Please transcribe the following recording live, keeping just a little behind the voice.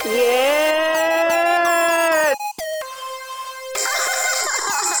Yeah!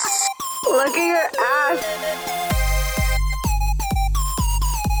 Look at your ass!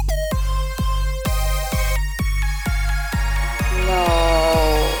 No.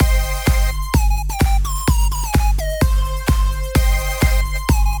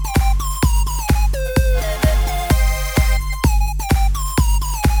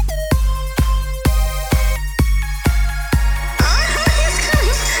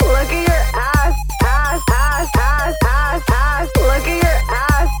 Look at your ass, ass, ass, ass, ass, ass. Look at your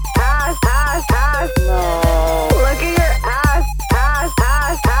ass, ass, ass, ass. No. Look at your ass, ass,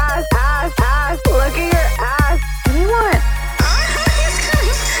 ass, ass, ass, ass. Look at your ass. What do you want?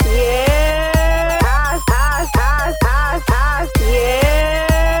 Yeah. Ass, ass, ass, ass, ass.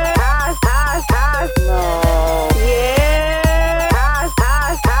 Yeah. Ass, ass, ass. No. Yeah. Ass,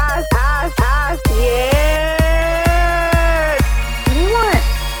 ass, ass, ass, ass. Yeah. What do you want?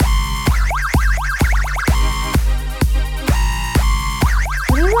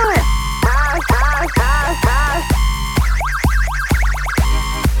 What do you want? Ass, ass, ass, ass.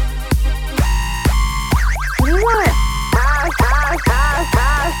 What do you want? Ass, ass, ass,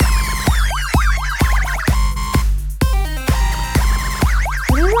 ass.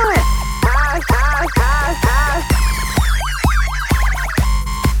 What do you want? Ass, ass, ass, ass.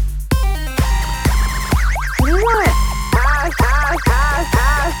 What do you want? Ass, ass, ass,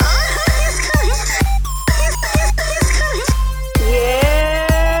 ass. Yeah.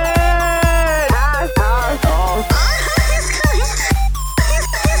 Ass, ass, ass.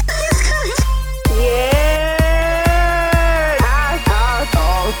 Yeah. Ass, ass,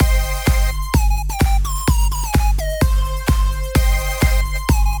 ass.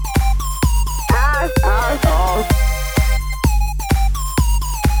 Ass, ass, ass.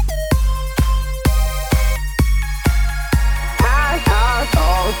 Ass, ass,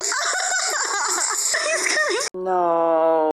 ass. No.